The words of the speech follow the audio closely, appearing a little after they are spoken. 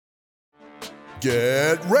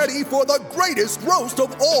Get ready for the greatest roast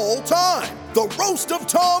of all time, the Roast of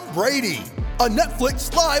Tom Brady, a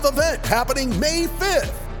Netflix live event happening May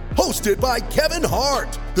 5th. Hosted by Kevin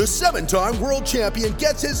Hart, the 7-time world champion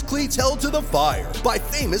gets his cleats held to the fire by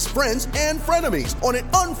famous friends and frenemies on an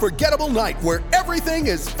unforgettable night where everything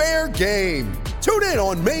is fair game. Tune in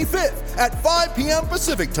on May 5th at 5 p.m.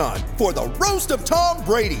 Pacific time for the Roast of Tom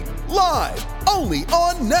Brady, live only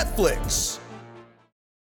on Netflix.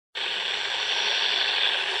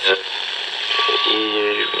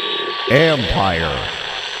 Empire.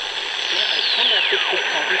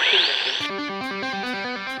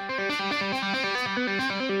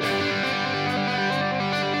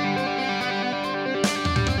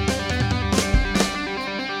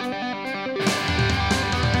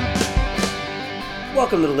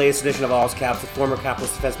 Welcome to the latest edition of All's Caps with former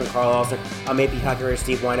Capitalist defenseman Carl Alsner. I'm AP Hockey writer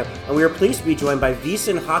Steve Wino, and we are pleased to be joined by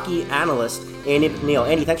VSiN hockey analyst Andy McNeil.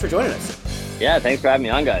 Andy, thanks for joining us. Yeah, thanks for having me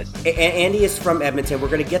on, guys. Andy is from Edmonton. We're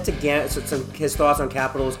going to get to his thoughts on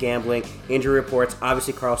Capitals, gambling, injury reports,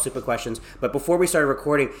 obviously Carl's stupid questions. But before we started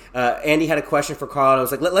recording, Andy had a question for Carl, and I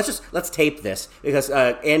was like, let's tape this, because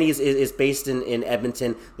Andy is based in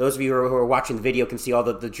Edmonton. Those of you who are watching the video can see all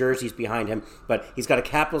the jerseys behind him, but he's got a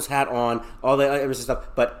Capitals hat on, all the other stuff,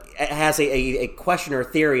 but has a question or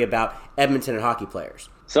theory about Edmonton and hockey players.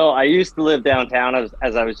 So I used to live downtown,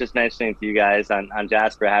 as I was just mentioning to you guys, on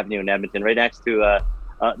Jasper Avenue in Edmonton, right next to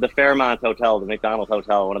the Fairmont Hotel, the McDonald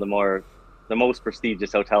Hotel, one of the most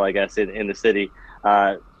prestigious hotel, I guess, in the city.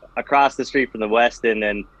 Across the street from the Westin,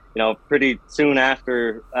 and pretty soon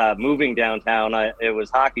after moving downtown, it was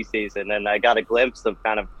hockey season, and I got a glimpse of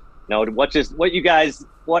kind of what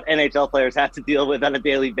NHL players have to deal with on a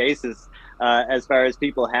daily basis, as far as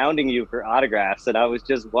people hounding you for autographs, and I was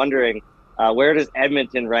just wondering. Where does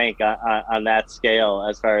Edmonton rank on that scale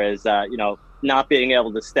as far as, not being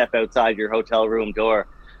able to step outside your hotel room door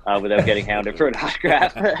without getting hounded for an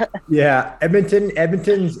autograph? Yeah,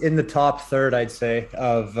 Edmonton's in the top third, I'd say,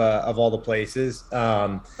 of all the places.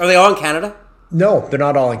 Are they all in Canada? No, they're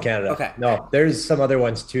not all in Canada. Okay. No, there's some other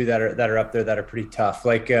ones too that are up there that are pretty tough.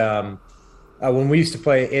 Like when we used to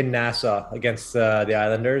play in Nassau against the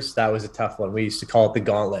Islanders, that was a tough one. We used to call it the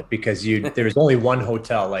Gauntlet because there was only one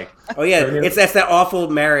hotel. Like, oh yeah, that's that awful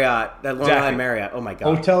Marriott, that Long Island Marriott. Oh my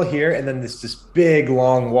god, hotel here, and then this big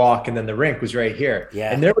long walk, and then the rink was right here.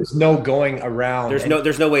 Yeah, and there was no going around.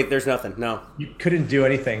 There's no way. There's nothing. No, you couldn't do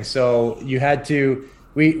anything. So you had to.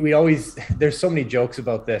 We always. There's so many jokes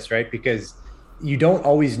about this, right? Because you don't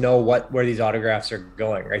always know where these autographs are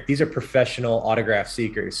going, right? These are professional autograph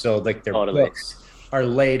seekers. So like their books are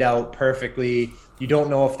laid out perfectly. You don't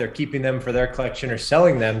know if they're keeping them for their collection or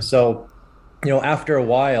selling them. So, after a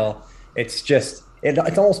while, it's just, it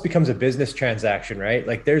almost becomes a business transaction, right?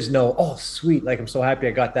 Like there's no, oh, sweet. Like, I'm so happy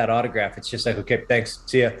I got that autograph. It's just like, okay, thanks.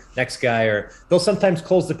 See ya. Next guy. Or they'll sometimes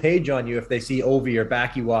close the page on you if they see Ovi or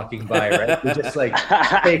Backy walking by, right? They just like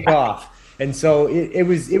take off. And so it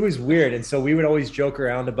was weird. And so we would always joke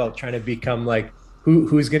around about trying to become like,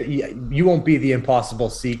 who's going to, you won't be the impossible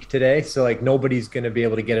Sikh today. So like nobody's going to be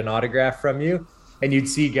able to get an autograph from you. And you'd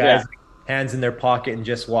see guys hands in their pocket and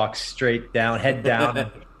just walk straight down, head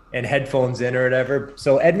down and headphones in or whatever.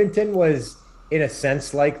 So Edmonton was in a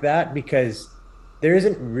sense like that because there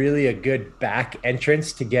isn't really a good back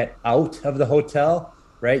entrance to get out of the hotel.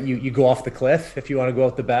 Right, you go off the cliff if you want to go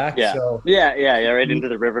out the back. Yeah, so, right into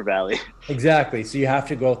the river valley. Exactly. So you have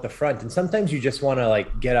to go out the front, and sometimes you just want to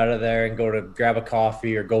like get out of there and go to grab a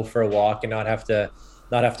coffee or go for a walk and not have to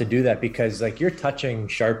do that because like you're touching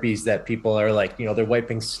Sharpies that people are like they're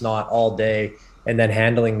wiping snot all day and then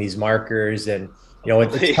handling these markers and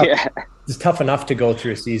it's tough enough to go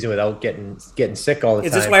through a season without getting sick all the time.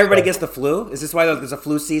 Is this why everybody gets the flu? Is this why there's a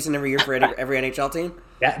flu season every year for every NHL team?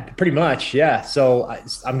 Yeah, pretty much. Yeah. So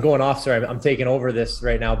I'm going off. Sorry, I'm taking over this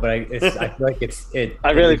right now, but I feel like it.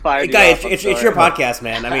 I really fired you guy. off. It's your podcast,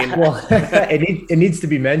 man. I mean, well, it needs to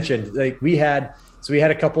be mentioned. Like we had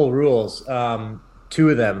a couple rules. Two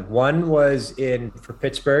of them. One was for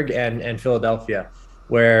Pittsburgh and Philadelphia,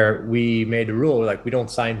 where we made a rule like we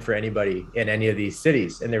don't sign for anybody in any of these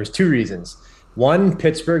cities, and there was two reasons. One,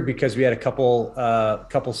 Pittsburgh, because we had a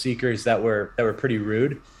couple seekers that were pretty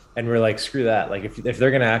rude. And we're like, screw that. Like if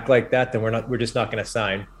they're gonna act like that, then we're just not gonna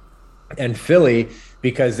sign. And Philly,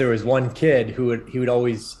 because there was one kid he would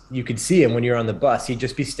always, you could see him when you're on the bus, he'd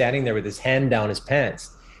just be standing there with his hand down his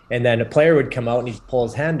pants. And then a player would come out and he'd pull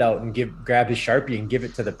his hand out and grab his Sharpie and give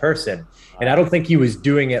it to the person. And I don't think he was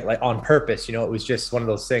doing it like on purpose. It was just one of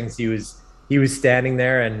those things. He was standing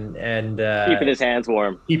there and keeping his hands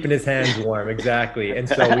warm. Exactly. And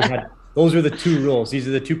so those are the two rules. These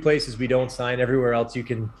are the two places we don't sign. Everywhere else you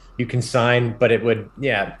can sign, but it would,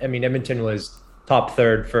 yeah. I mean, Edmonton was top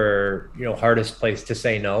third for, hardest place to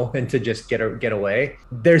say no and to just get away.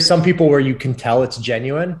 There's some people where you can tell it's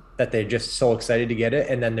genuine, that they're just so excited to get it.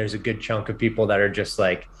 And then there's a good chunk of people that are just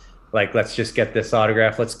like, let's just get this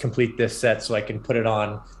autograph. Let's complete this set so I can put it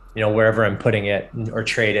on, wherever I'm putting it, or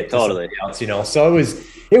trade it to somebody else, So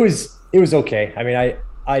it was okay. I mean,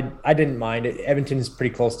 I didn't mind it. Edmonton is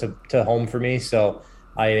pretty close to home for me. So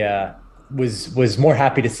I was more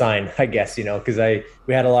happy to sign, I guess, because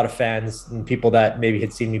we had a lot of fans and people that maybe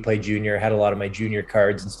had seen me play junior, had a lot of my junior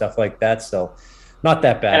cards and stuff like that. So not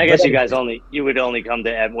that bad. And I guess you would only come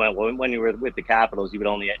to when you were with the Capitals, you would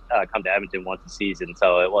only come to Edmonton once a season.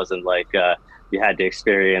 So it wasn't like you had to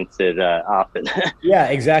experience it often. Yeah,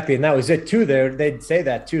 exactly. And that was it too. They'd say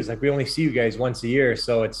that too. It's like, we only see you guys once a year.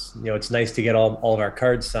 So it's, it's nice to get all of our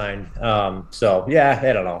cards signed. So yeah,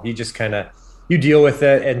 I don't know. You just kind of, you deal with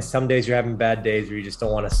it. And some days you're having bad days where you just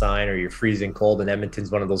don't want to sign, or you're freezing cold. And Edmonton's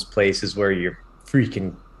one of those places where you're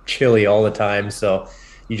freaking chilly all the time. So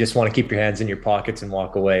you just want to keep your hands in your pockets and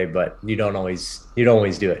walk away, but you don't always do it. You don't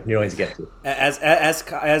always get to it.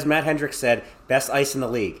 As Matt Hendricks said, best ice in the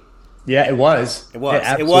league. Yeah, it was. It was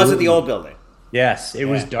at the old building. Yes, it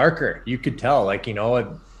was darker. You could tell,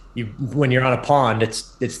 when you're on a pond,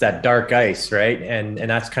 it's that dark ice, right? And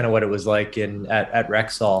that's kind of what it was like at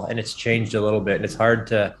Rexall, and it's changed a little bit. And it's hard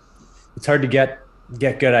to get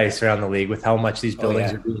good ice around the league with how much these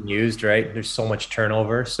buildings are being used, right? There's so much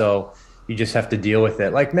turnover, so you just have to deal with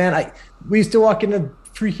it. Like, man, we used to walk into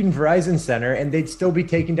freaking Verizon Center and they'd still be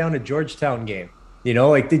taking down a Georgetown game.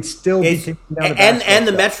 They'd still be taking down and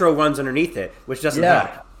the Metro runs underneath it, which doesn't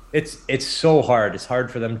help. It's so hard. It's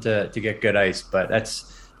hard for them to get good ice, but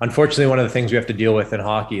that's unfortunately one of the things we have to deal with in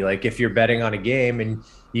hockey. Like, if you're betting on a game and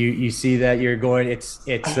you see that you're going, it's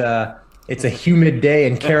a humid day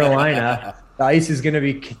in Carolina, the ice is going to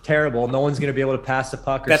be terrible. No one's going to be able to pass the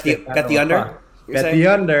puck. Bet the under. Bet the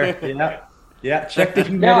under. Yeah. Check the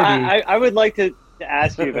humidity. I would like to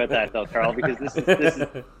ask you about that though, Carl, because this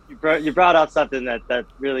is you brought up something that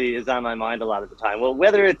really is on my mind a lot of the time. Well,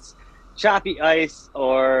 whether it's choppy ice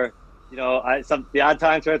or the odd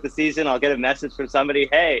times throughout the season, I'll get a message from somebody.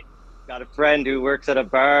 Hey, got a friend who works at a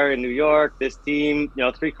bar in New York. This team,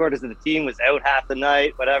 3/4 of the team was out half the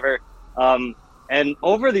night, whatever. And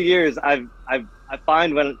over the years, I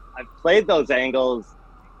find when I've played those angles,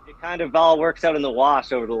 it kind of all works out in the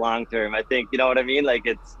wash over the long term. I think, you know what I mean? Like,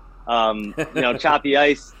 it's, choppy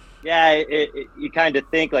ice. Yeah, you kind of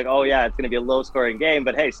think like, oh yeah, it's going to be a low scoring game,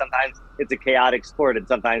 but hey, sometimes it's a chaotic sport, and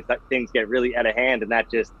sometimes things get really out of hand, and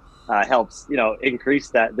that just helps, increase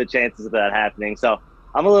the chances of that happening. So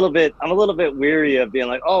I'm a little bit weary of being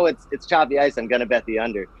like, oh, it's choppy ice, I'm going to bet the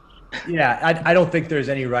under. Yeah, I don't think there's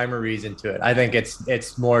any rhyme or reason to it. I think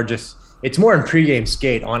it's more in pregame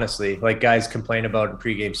skate, honestly. Like, guys complain about in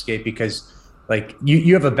pregame skate because, like,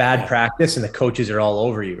 you have a bad practice and the coaches are all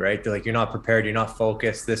over you, right? They're like, you're not prepared, you're not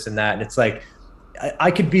focused, this and that. And it's like, I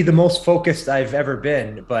could be the most focused I've ever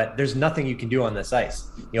been, but there's nothing you can do on this ice.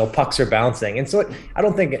 Pucks are bouncing. And so I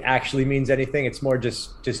don't think it actually means anything. It's more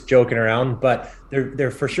just joking around. But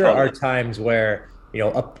there for sure are times where,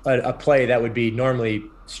 a play that would be normally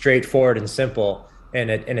straightforward and simple, and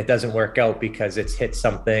it doesn't work out because it's hit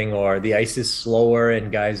something, or the ice is slower and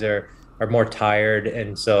guys are more tired.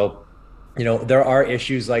 And so, there are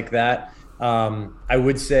issues like that. I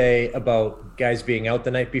would say about guys being out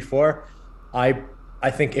the night before, I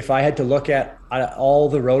think if I had to look at all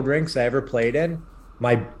the road rinks I ever played in,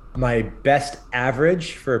 my best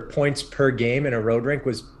average for points per game in a road rink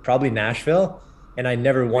was probably Nashville, and I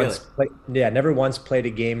never once played a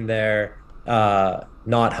game there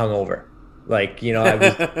not hungover. Like,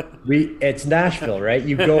 it's Nashville, right?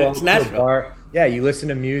 You go out to the bar, you listen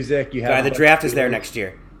to music. The draft is there next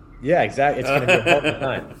year. Yeah, exactly. It's going to be a hell of a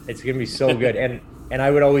time. It's going to be so good. And I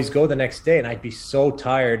would always go the next day, and I'd be so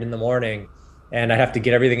tired in the morning, and I'd have to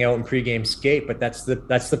get everything out in pregame skate. But that's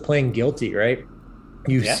the playing guilty, right?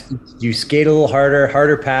 You skate a little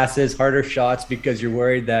harder passes, harder shots, because you're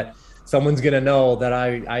worried that someone's going to know that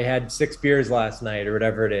I had 6 beers last night or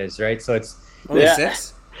whatever it is, right? So it's only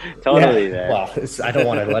 6. Totally. Yeah. Well, I don't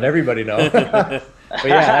want to let everybody know. But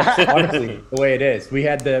yeah, that's honestly the way it is. We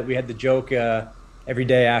had the joke every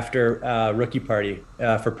day after rookie party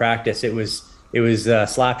for practice. It was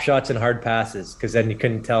slap shots and hard passes, because then you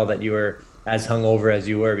couldn't tell that you were as hungover as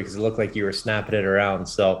you were, because it looked like you were snapping it around.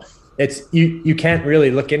 So it's you can't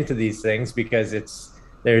really look into these things because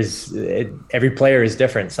every player is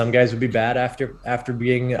different. Some guys would be bad after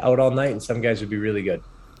being out all night, and some guys would be really good.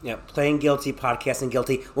 Yeah, playing guilty, podcasting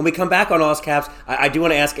guilty. When we come back on All's Caps, I do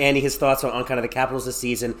want to ask Andy his thoughts on kind of the Capitals this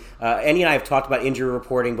season. Andy and I have talked about injury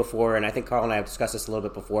reporting before, and I think Carl and I have discussed this a little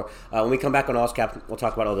bit before. When we come back on All's Caps, we'll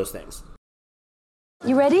talk about all those things.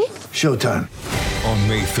 You ready? Showtime. On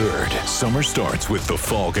May 3rd, summer starts with The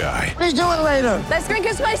Fall Guy. Let's do it later. Let's drink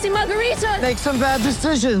a spicy margarita. Make some bad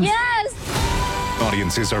decisions. Yes!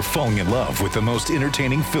 Audiences are falling in love with the most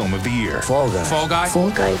entertaining film of the year. Fall Guy. Fall Guy?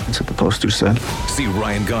 Fall guy. That's what the poster said. See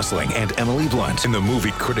Ryan Gosling and Emily Blunt in the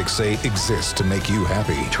movie critics say exists to make you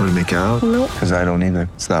happy. Trying to make it out? Nope. Because I don't either.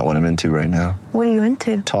 It's not what I'm into right now. What are you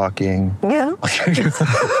into? Talking. Yeah.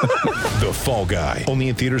 The Fall Guy. Only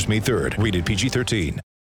in theaters May 3rd. Rated PG-13.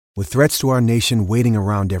 With threats to our nation waiting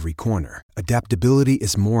around every corner, adaptability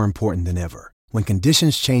is more important than ever. When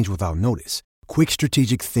conditions change without notice, quick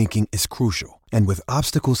strategic thinking is crucial. And with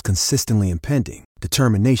obstacles consistently impending,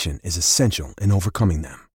 determination is essential in overcoming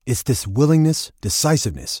them. It's this willingness,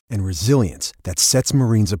 decisiveness, and resilience that sets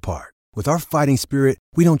Marines apart. With our fighting spirit,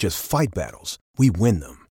 we don't just fight battles, we win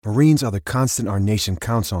them. Marines are the constant our nation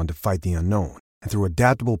counts on to fight the unknown. And through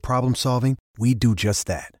adaptable problem solving, we do just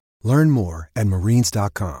that. Learn more at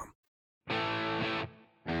marines.com.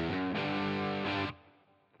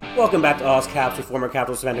 Welcome back to All's Caps with former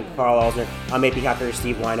Capitals defender Carl Alsner. I'm AP Hacker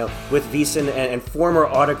Steve Wino with VSiN and former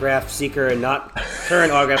autograph seeker and not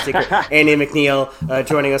current autograph seeker Andy McNeil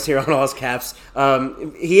joining us here on All's Caps.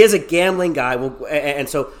 He is a gambling guy, and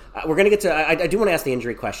so we're going to get to. I do want to ask the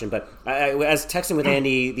injury question, but I was texting with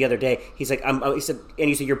Andy the other day. He's like, he said, and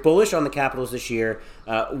you said you're bullish on the Capitals this year.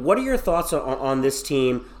 What are your thoughts on this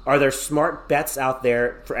team? Are there smart bets out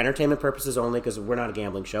there for entertainment purposes only? Because we're not a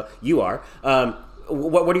gambling show. You are.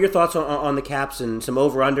 What are your thoughts on the Caps and some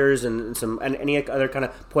over-unders and any other kind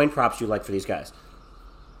of point props you like for these guys?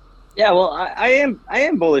 Yeah, well, I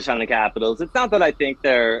am bullish on the Capitals. It's not that I think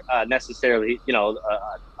they're necessarily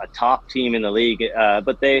a top team in the league,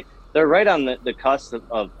 but they're right on the cusp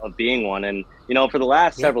of being one. And for the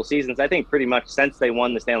last several seasons, I think pretty much since they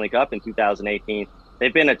won the Stanley Cup in 2018,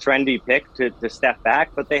 they've been a trendy pick to step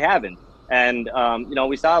back, but they haven't. And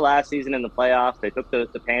we saw last season in the playoffs, they took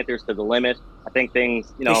the Panthers to the limit. I think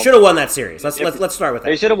things, they should have won that series. Let's start with that.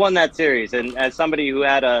 They should have won that series. And as somebody who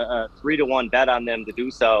had a 3-1 bet on them to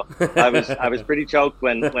do so, I was pretty choked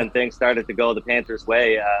when things started to go the Panthers'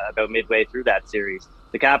 way about midway through that series.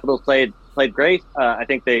 The Capitals played great. I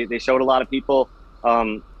think they showed a lot of people,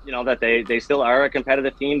 that they still are a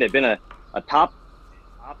competitive team. They've been a top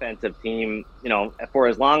offensive team, for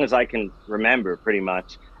as long as I can remember, pretty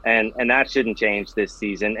much. And that shouldn't change this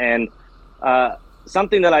season. And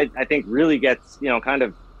something that I think really gets, kind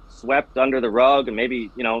of swept under the rug and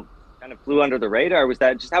maybe, kind of flew under the radar was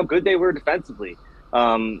that just how good they were defensively.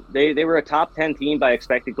 They were a top 10 team by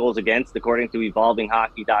expected goals against, according to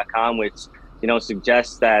evolvinghockey.com, which,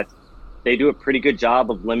 suggests that they do a pretty good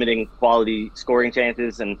job of limiting quality scoring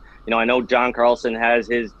chances. And, I know John Carlson has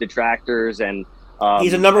his detractors and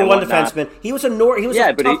he's a number one defenseman. He was a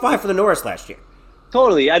top 5 for the Norris last year.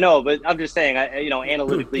 Totally, I know, but I'm just saying,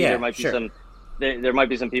 analytically, there might be there might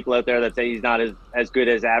be some people out there that say he's not as good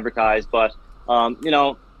as advertised, but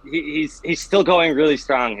he's still going really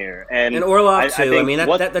strong here. And Orlov too. I mean,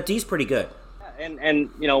 that D's pretty good. And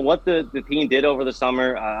what the team did over the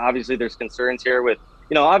summer. Obviously, there's concerns here with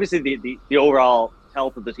obviously the overall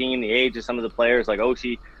health of the team, the age of some of the players like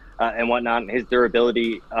Oshie and whatnot, and his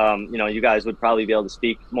durability. You guys would probably be able to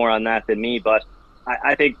speak more on that than me, but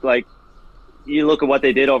I think you look at what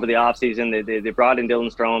they did over the offseason. They brought in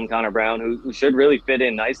Dylan Strome, Connor Brown, who should really fit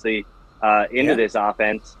in nicely into this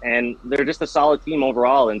offense. And they're just a solid team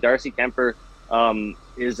overall. And Darcy Kemper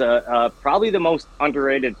is probably the most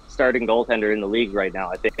underrated starting goaltender in the league right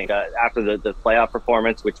now, I think, after the playoff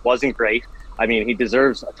performance, which wasn't great. I mean, he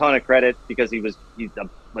deserves a ton of credit because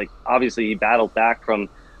obviously he battled back from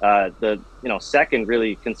the second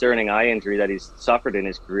really concerning eye injury that he's suffered in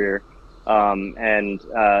his career. And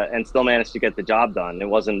still managed to get the job done. It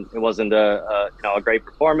wasn't a great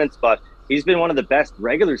performance, but he's been one of the best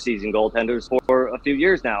regular season goaltenders for a few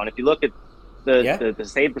years now. And if you look at the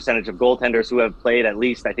save percentage of goaltenders who have played at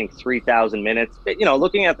least, I think, 3,000 minutes,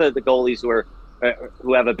 looking at the goalies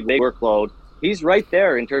who have a big workload, he's right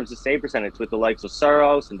there in terms of save percentage with the likes of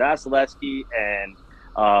Saros and Vasilevsky and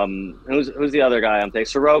who's the other guy I'm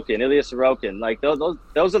taking? Ilya Sorokin.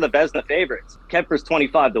 Those are the Vezina favorites. Kemper's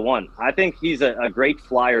 25-1. I think he's a great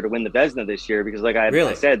flyer to win the Vezina this year because,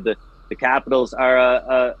 I said, the Capitals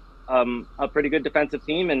are a pretty good defensive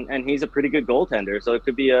team and he's a pretty good goaltender. So it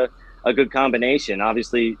could be a good combination.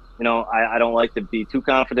 Obviously, I don't like to be too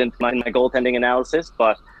confident in my goaltending analysis,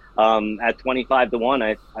 but at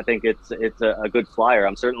 25-1, I think it's a good flyer.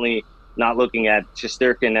 I'm certainly not looking at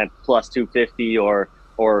Shesterkin at plus 250 or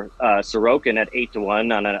Sorokin at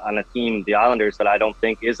 8-1 on a team, the Islanders, that I don't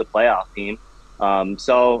think is a playoff team.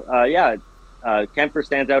 Kemper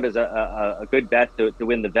stands out as a good bet to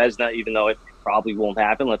win the Vezina, even though it probably won't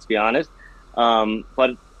happen, let's be honest.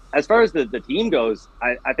 But as far as the team goes,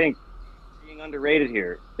 I think being underrated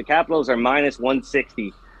here. The Capitals are minus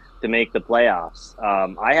 160 to make the playoffs.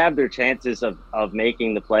 I have their chances of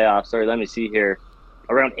making the playoffs. Sorry, let me see here.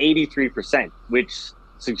 Around 83%, which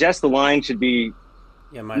suggests the line should be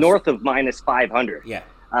north of minus 500. Yeah.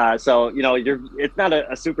 So it's not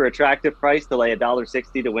a super attractive price to lay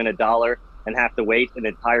 $1.60 to win $1 and have to wait an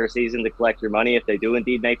entire season to collect your money if they do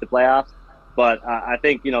indeed make the playoffs. But I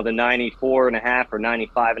think the 94.5 or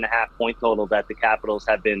 95.5 point total that the Capitals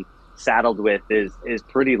have been saddled with is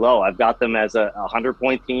pretty low. I've got them as a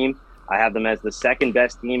 100-point team. I have them as the second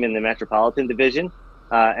best team in the Metropolitan Division.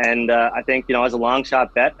 I think, as a long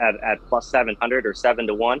shot bet at plus 700 or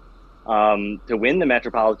 7-1 to win the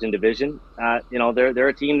Metropolitan Division, they're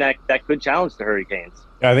a team that could challenge the Hurricanes.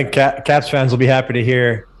 I think Caps fans will be happy to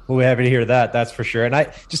hear. We'll be happy to hear that. That's for sure. And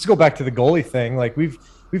just to go back to the goalie thing, like we've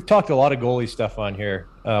talked a lot of goalie stuff on here,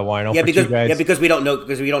 Wino. Because we don't know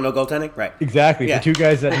goaltending, right? Exactly. Yeah. For two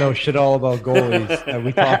guys that know shit all about goalies,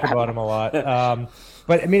 we talk about them a lot.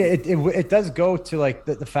 But I mean, it does go to like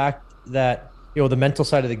the fact that the mental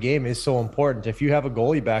side of the game is so important. If you have a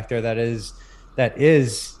goalie back there that is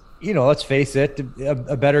let's face it,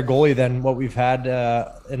 a better goalie than what we've had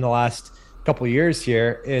in the last couple of years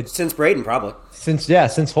here. It's since Braden, probably.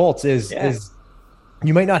 Since Holtz is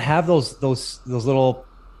you might not have those little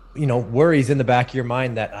worries in the back of your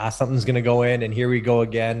mind that something's going to go in and here we go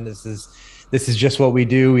again. This is just what we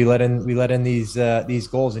do. We let in these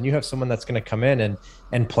goals, and you have someone that's going to come in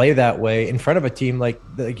and play that way in front of a team like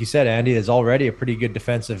you said, Andy, is already a pretty good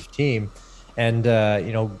defensive team, and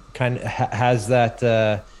kind of has that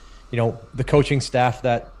the coaching staff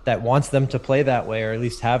that wants them to play that way, or at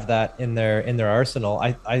least have that in their arsenal.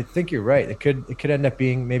 I think you're right. It could end up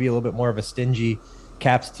being maybe a little bit more of a stingy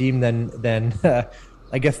Caps team than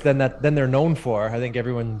I guess than they're known for. I think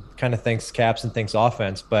everyone kind of thinks Caps and thinks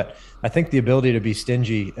offense, but I think the ability to be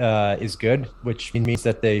stingy is good, which means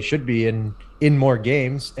that they should be in more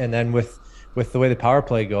games. And then with the way the power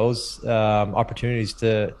play goes, opportunities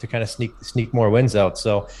to kind of sneak more wins out.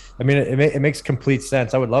 So, I mean, it makes complete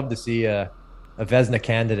sense. I would love to see a Vezina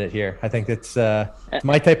candidate here. I think it's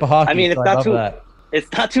my type of hockey. I mean, it's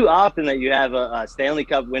not too often that you have a Stanley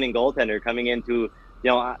Cup winning goaltender coming into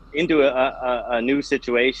a new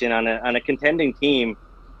situation on a contending team,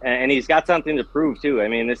 and he's got something to prove too. I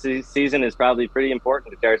mean, this season is probably pretty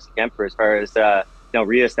important to Darcy Kemper as far as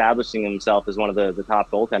reestablishing himself as one of the top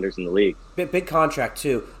goaltenders in the league. Big contract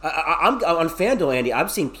too. I'm on FanDuel, Andy. I'm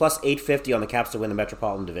seeing plus 850 on the Caps to win the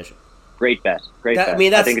Metropolitan Division. Great bet. Bet. I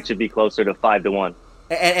mean, I think it should be closer to 5-1.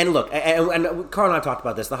 And look, and Carl and I talked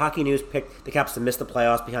about this. The Hockey News picked the Caps to miss the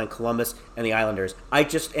playoffs behind Columbus and the Islanders. I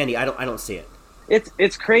don't see it.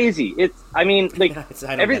 It's crazy. Let me preface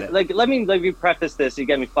this. You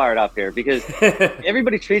get me fired up here because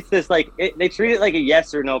everybody treats this they treat it like a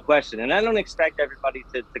yes or no question, and I don't expect everybody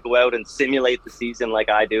to go out and simulate the season like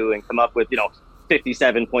I do and come up with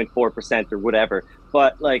 57.4% or whatever.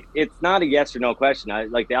 But it's not a yes or no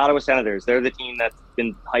question. The Ottawa Senators, they're the team that's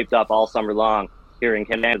been hyped up all summer long here in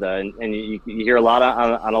Canada, and you hear a lot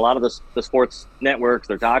on a lot of the sports networks.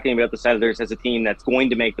 They're talking about the Senators as a team that's going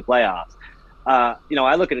to make the playoffs. I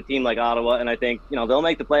look at a team like Ottawa and I think, they'll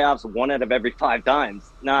make the playoffs 1 out of every 5 times,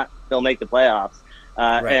 not they'll make the playoffs.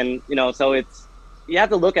 Right. And, so you have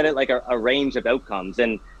to look at it like a range of outcomes.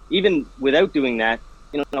 And even without doing that,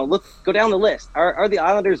 go down the list. Are the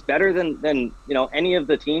Islanders better than any of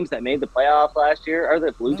the teams that made the playoffs last year? Are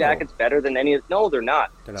the Blue Jackets better than any of? No, they're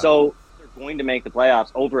not. So they're going to make the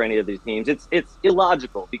playoffs over any of these teams. It's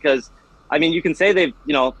illogical because, I mean, you can say they're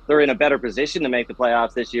in a better position to make the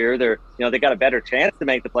playoffs this year. They got a better chance to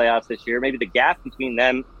make the playoffs this year. Maybe the gap between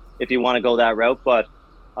them, if you want to go that route. But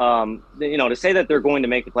to say that they're going to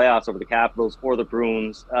make the playoffs over the Capitals or the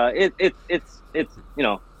Bruins, it's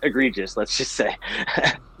egregious. Let's just say.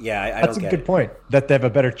 Yeah, that's a good point. That they have a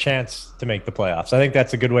better chance to make the playoffs. I think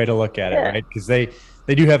that's a good way to look at it, right? Because they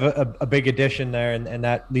do have a big addition there, and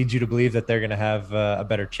that leads you to believe that they're going to have a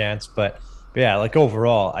better chance, but. Yeah,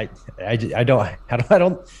 overall, I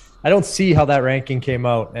don't see how that ranking came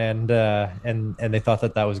out, and they thought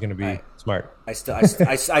that was going to be smart. I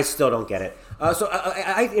still don't get it. So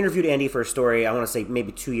I interviewed Andy for a story, I want to say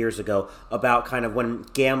maybe 2 years ago, about kind of when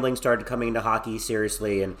gambling started coming into hockey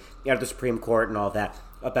seriously, and the Supreme Court and all that,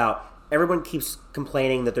 about everyone keeps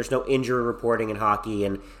complaining that there's no injury reporting in hockey,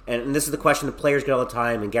 and this is the question that players get all the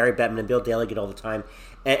time, and Gary Bettman and Bill Daly get all the time.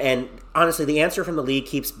 And honestly, the answer from the league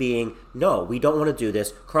keeps being, no, we don't want to do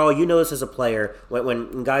this. Carl, you know this as a player,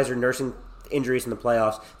 when guys are nursing injuries in the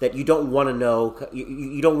playoffs, that you don't want to know,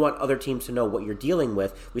 you don't want other teams to know what you're dealing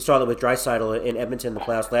with. We saw that with Draisaitl in Edmonton in the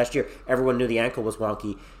playoffs last year. Everyone knew the ankle was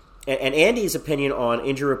wonky. And Andy's opinion on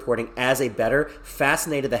injury reporting as a bettor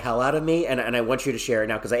fascinated the hell out of me, and I want you to share it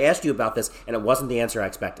now, because I asked you about this, and it wasn't the answer I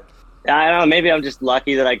expected. I don't know, maybe I'm just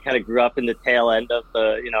lucky that I kind of grew up in the tail end of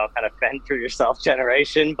the, kind of fend for yourself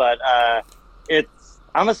generation, but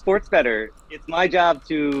I'm a sports bettor. It's my job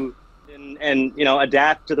to and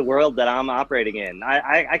adapt to the world that I'm operating in.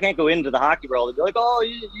 I can't go into the hockey world and be like, oh,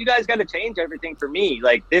 you guys got to change everything for me.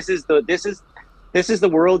 Like, this is the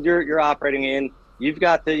world you're operating in. You've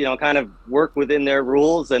got to, kind of work within their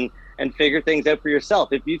rules and figure things out for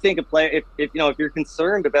yourself. If you think a player, if you're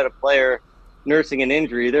concerned about a player nursing an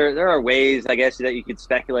injury, there are ways, I guess, that you could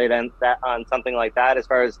speculate on something like that. As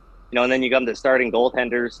far as and then you come to starting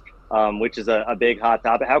goaltenders, which is a big hot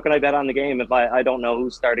topic. How can I bet on the game if I don't know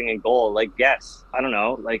who's starting in goal? Like, guess. I don't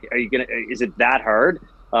know. Like, is it that hard?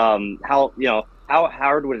 How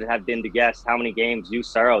hard would it have been to guess how many games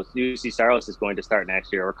UC Saros is going to start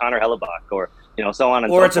next year, or Connor Hellebuck, or so on and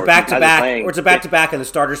so forth. Or it's a back-to-back, and the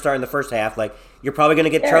starters start in the first half. Like, you're probably going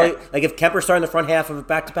to get Charlie. Like, if Kemper's starting the front half of a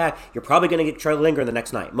back-to-back, you're probably going to get Charlie Lindgren the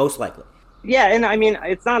next night, most likely. Yeah, and I mean,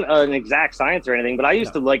 it's not an exact science or anything, but I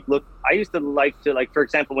used to like to, for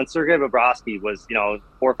example, when Sergei Bobrovsky was, 4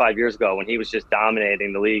 or 5 years ago, when he was just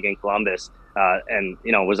dominating the league in Columbus, and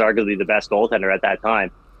was arguably the best goaltender at that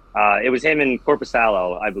time. It was him and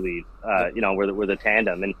Korpisalo, I believe, were the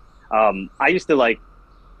tandem. And I used to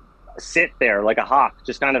sit there like a hawk,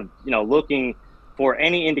 just kind of, looking for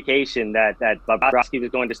any indication that Bobrovsky was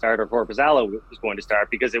going to start or Korpisalo was going to start,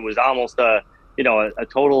 because it was almost a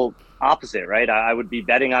total opposite, right? I would be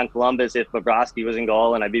betting on Columbus if Bobrovsky was in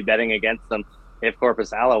goal, and I'd be betting against them if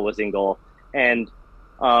Korpisalo was in goal. And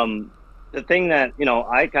the thing that,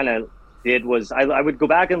 I kind of did was I would go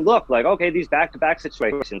back and look, like, okay, these back-to-back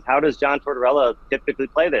situations, how does John Tortorella typically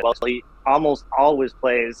play this? Well, he almost always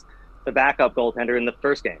plays the backup goaltender in the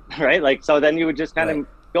first game, right? Like, so then you would just kind of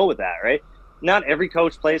go with that, right? Not every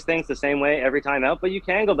coach plays things the same way every time out, but you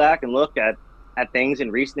can go back and look at things in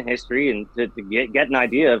recent history and to get an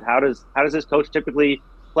idea of how does this coach typically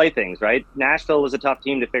play things, right? Nashville was a tough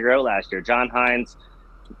team to figure out last year. John Hines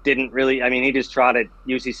didn't really, he just trotted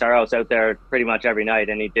UC Saros out there pretty much every night,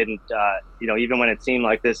 and he didn't, even when it seemed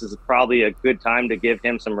like this is probably a good time to give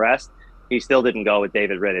him some rest, he still didn't go with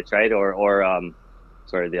David Rittich, right? Or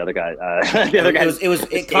sorry, the other guy. It was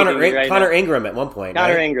Connor Ingram at one point.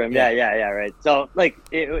 Connor right? Ingram, yeah, right. So,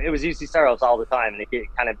 it was UC Saros all the time, and it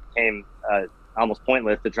kind of became almost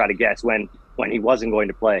pointless to try to guess when he wasn't going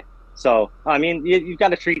to play. So, you've got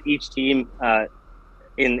to treat each team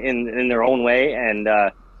in their own way and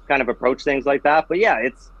kind of approach things like that. But yeah,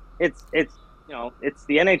 it's the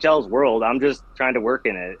NHL's world. I'm just trying to work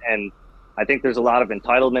in it, and I think there's a lot of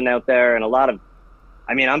entitlement out there, and a lot of,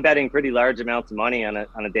 I'm betting pretty large amounts of money on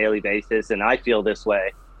a daily basis, and I feel this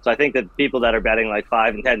way. So I think that people that are betting like $5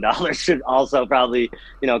 and $10 should also probably,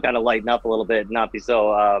 kind of lighten up a little bit, and not be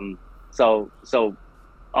so so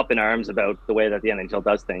up in arms about the way that the NHL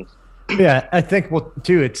does things. Yeah, I think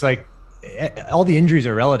too. It's like all the injuries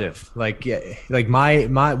are relative. Like my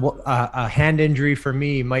a hand injury for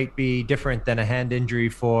me might be different than a hand injury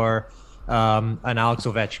for an Alex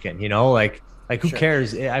Ovechkin. Like who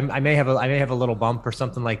cares? I may have a little bump or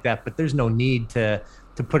something like that, but there's no need to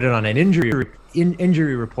put it on an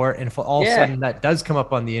injury report. And if all of a sudden that does come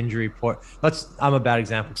up on the injury report, I'm a bad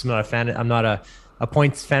example because I'm not a fan. I'm not a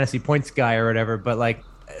fantasy points guy or whatever. But like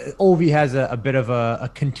Ovi has a bit of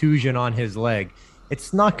a contusion on his leg.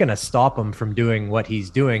 It's not going to stop him from doing what he's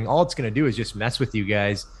doing. All it's going to do is just mess with you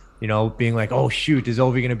guys, being like, oh, shoot, is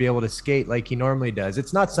Ovi going to be able to skate like he normally does?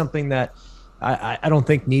 It's not something that I don't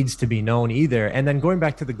think needs to be known either. And then going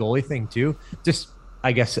back to the goalie thing too, just,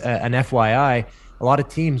 I guess, an FYI, a lot of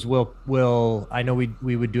teams will I know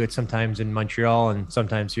we would do it sometimes in Montreal and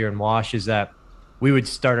sometimes here in Wash, is that we would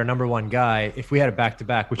start our number one guy if we had a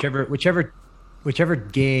back-to-back, whichever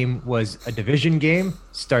game was a division game,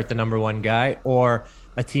 start the number one guy, or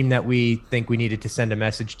a team that we think we needed to send a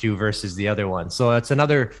message to versus the other one. So it's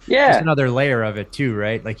another layer of it too,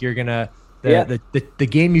 right? Like you're gonna the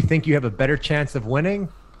game you think you have a better chance of winning,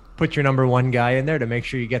 put your number one guy in there to make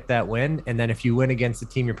sure you get that win. And then if you win against a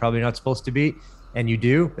team you're probably not supposed to beat and you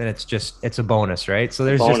do, then it's a bonus, right? So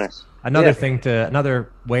there's just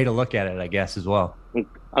another way to look at it, I guess, as well.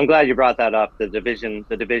 I'm glad you brought that up. The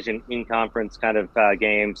division in conference kind of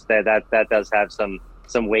games that does have some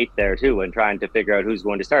weight there too, when trying to figure out who's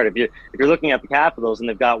going to start. If you're looking at the Capitals and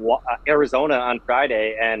they've got Arizona on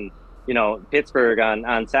Friday and Pittsburgh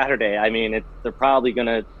on Saturday, I mean they're probably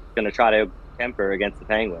gonna try to temper against the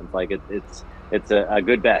Penguins. Like it's a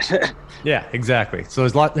good bet. Yeah, exactly. So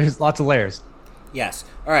there's lots of layers. Yes.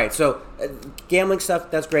 All right. So gambling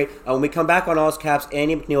stuff, that's great. When we come back on All's Caps,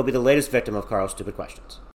 Andy McNeil will be the latest victim of Carl's stupid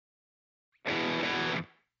questions.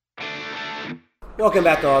 Welcome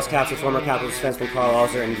back to All's Caps with former Capitals defenseman Carl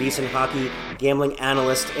Alzer and VSiN hockey gambling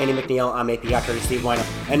analyst Andy McNeil. I'm AP Yachter Steve Weiner.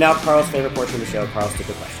 And now Carl's favorite portion of the show, Carl's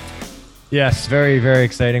stupid questions. Yes, very, very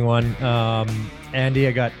exciting one. Andy,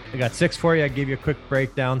 I got 6 for you. I gave you a quick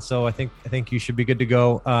breakdown, so I think you should be good to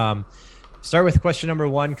go. Start with question number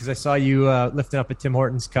 1 because I saw you lifting up a Tim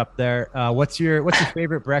Hortons cup there. What's your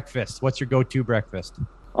favorite breakfast? What's your go-to breakfast?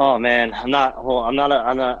 Oh man, I'm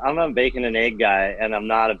a bacon and egg guy, and I'm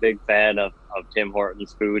not a big fan of Tim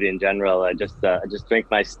Hortons food in general. I just drink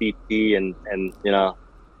my steep tea and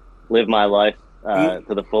live my life to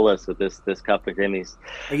the fullest with this cup of Timmy's.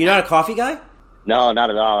 Are you not a coffee guy? No, not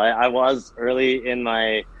at all. I was early in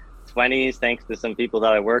my 20s, thanks to some people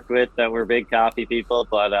that I worked with that were big coffee people,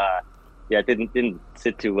 but it didn't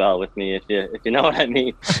sit too well with me, if you know what I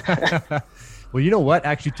mean. Well, you know what?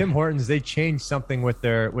 Actually, Tim Hortons, they changed something with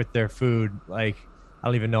their food. Like, I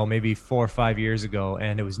don't even know, maybe 4 or 5 years ago,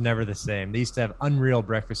 and it was never the same. They used to have unreal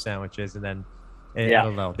breakfast sandwiches, and then I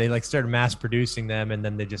don't know, they started mass producing them, and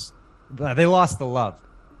then they lost the love,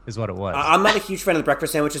 is what it was. I'm not a huge fan of the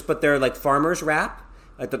breakfast sandwiches, but they're like farmer's wrap.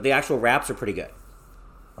 Like the actual wraps are pretty good.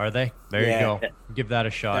 Are they? There you go. Give that a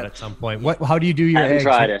shot at some point. How do you do your eggs?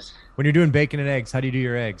 Tried it. When you're doing bacon and eggs, how do you do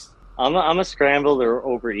your eggs? I'm a scrambled or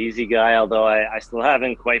over easy guy, although I still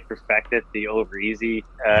haven't quite perfected the over easy.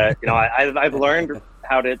 I've learned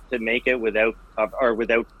how to make it without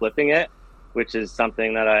flipping it, which is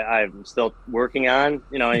something that I'm still working on.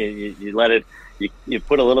 You let it, you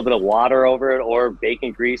put a little bit of water over it or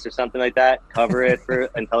bacon grease or something like that, cover it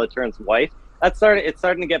until it turns white. It's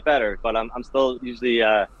starting to get better, but I'm still usually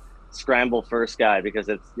a scramble first guy because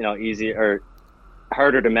it's easy or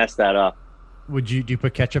harder to mess that up. Do you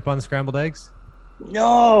put ketchup on scrambled eggs?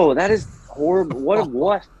 No, that is horrible.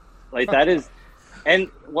 What? Like that is, and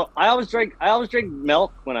well, I always drink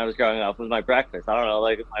milk when I was growing up with my breakfast. I don't know,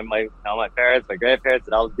 like my parents, my grandparents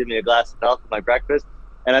would always give me a glass of milk with my breakfast.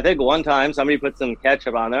 And I think one time somebody put some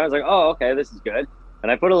ketchup on there. I was like, oh, okay, this is good.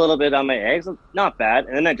 And I put a little bit on my eggs, not bad.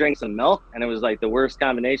 And then I drank some milk, and it was like the worst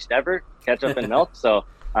combination ever, ketchup and milk. So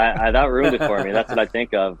I that ruined it for me. That's what I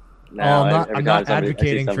think of now. I'm not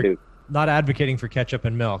advocating for ketchup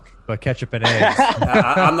and milk, but ketchup and eggs.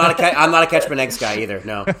 I'm not a ketchup and eggs guy either.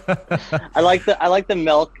 No. I like the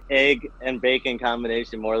milk, egg, and bacon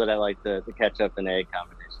combination more than I like the ketchup and egg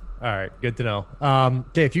combination. All right, good to know.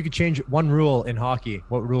 Okay, if you could change one rule in hockey,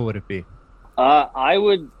 what rule would it be? I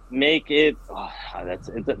would make it. It's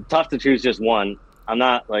tough to choose just one. I'm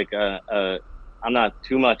not like I'm not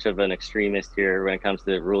too much of an extremist here when it comes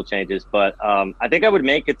to rule changes, but I think I would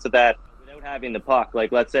make it so that without having the puck,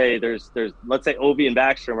 like let's say Ovi and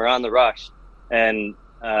Backstrom are on the rush, and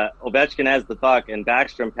Ovechkin has the puck, and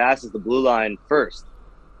Backstrom passes the blue line first.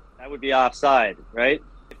 That would be offside, right?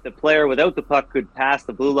 If the player without the puck could pass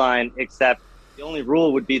the blue line, except the only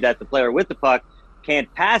rule would be that the player with the puck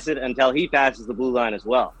can't pass it until he passes the blue line as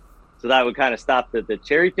well. So that would kind of stop the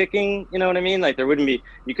cherry picking, you know what I mean? Like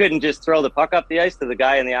you couldn't just throw the puck up the ice to the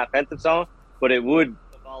guy in the offensive zone, but it would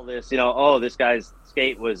all this, this guy's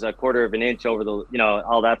skate was a quarter of an inch over the,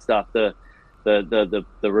 all that stuff, the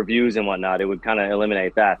reviews and whatnot. It would kind of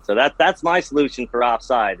eliminate that. So that's my solution for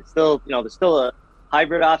offside. It's still, there's still a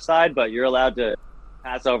hybrid offside, but you're allowed to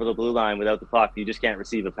pass over the blue line without the puck. You just can't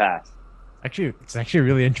receive a pass. Actually, it's actually a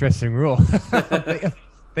really interesting rule.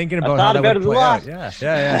 Thinking about how that would play out.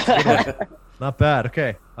 Yeah. Not bad.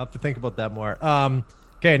 Okay, I'll have to think about that more.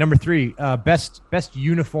 Okay, number 3, best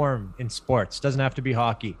uniform in sports. Doesn't have to be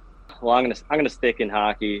hockey. Well, I'm gonna stick in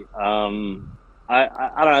hockey. I don't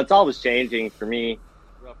know. It's always changing for me. I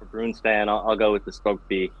grew up a Bruins fan. I'll go with the Spoke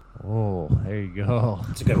B. Oh, there you go.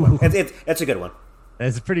 It's a good one. It's a good one.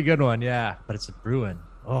 It's a pretty good one, yeah. But it's a Bruin.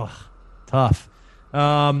 Oh, tough.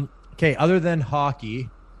 Okay, other than hockey,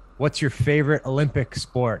 what's your favorite Olympic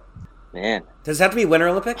sport? Man, does it have to be Winter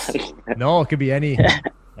Olympics? No, it could be any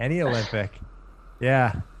Olympic.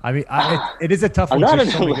 Yeah, I mean, it is a tough one. I'm not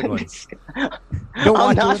an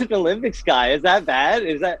Olympics guy. Is that bad?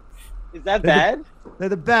 Is that bad? They're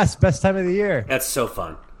the best time of the year. That's so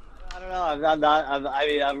fun. I don't know.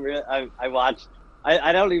 I watched.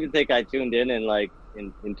 I don't even think I tuned in like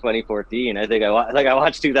in 2014. I think I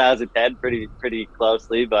watched 2010 pretty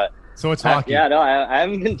closely, but so it's hockey. Yeah, no, I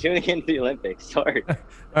haven't been tuning into the Olympics. Sorry. All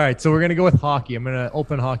right, so we're gonna go with hockey. I'm gonna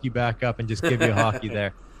open hockey back up and just give you hockey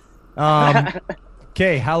there.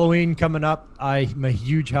 Okay, Halloween coming up. I'm a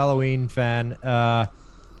huge Halloween fan. Do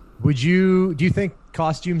you think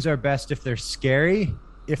costumes are best if they're scary,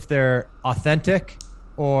 if they're authentic,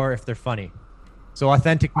 or if they're funny? So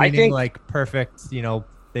authentic meaning like perfect,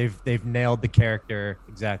 they've nailed the character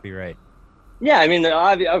exactly right. Yeah, I mean,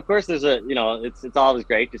 of course, there's it's always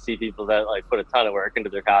great to see people that like put a ton of work into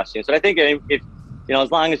their costumes. But I think if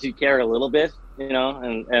as long as you care a little bit, and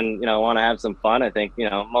want to have some fun, I think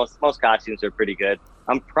most costumes are pretty good.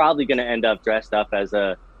 I'm probably going to end up dressed up as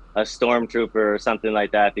a stormtrooper or something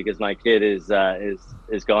like that because my kid is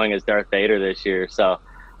going as Darth Vader this year. So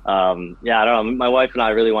I don't know. My wife and I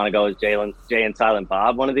really want to go as Jay and Silent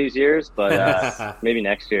Bob one of these years, but maybe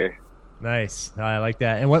next year. Nice. I like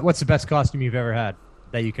that. And what's the best costume you've ever had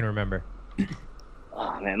that you can remember?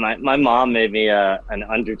 Oh man, my mom made me an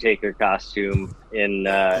Undertaker costume in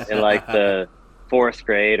like the 4th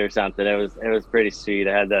grade or something. It was pretty sweet.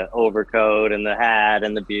 I had the overcoat and the hat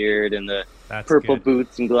and the beard and the purple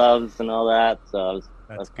boots and gloves and all that. So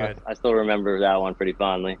that's good. I still remember that one pretty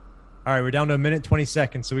fondly. All right, we're down to 1 minute 20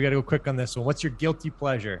 seconds, so we got to go quick on this one. What's your guilty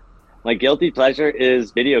pleasure? My guilty pleasure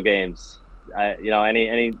is video games.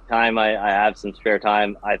 Any time I have some spare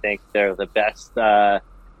time, I think they're the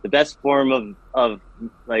best form of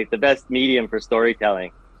like the best medium for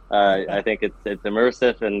storytelling. I think it's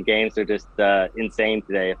immersive, and games are just insane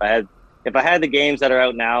today. If I had the games that are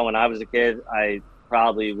out now when I was a kid, I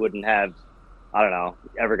probably wouldn't have,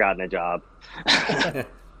 ever gotten a job.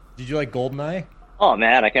 Did you like GoldenEye? Oh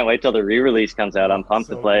man, I can't wait till the re-release comes out. I'm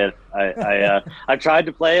pumped to play it. I tried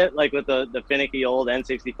to play it like with the finicky old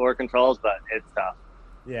N64 controls, but it's tough.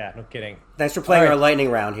 Yeah, no kidding. Thanks for playing our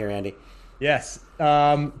lightning round here, Andy. Yes.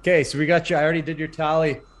 Okay, so we got you. I already did your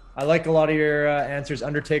tally. I like a lot of your answers.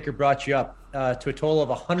 Undertaker brought you up to a total of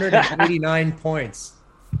 189 points,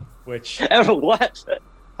 which what?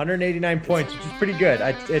 189 points, which is pretty good.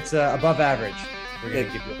 It's above average.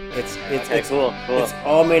 It's cool. It's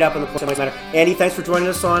all made up in the points matter. Andy, thanks for joining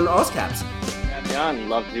us on AusCaps. Yeah, John,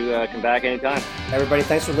 love to come back anytime. Everybody,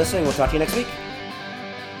 thanks for listening. We'll talk to you next week.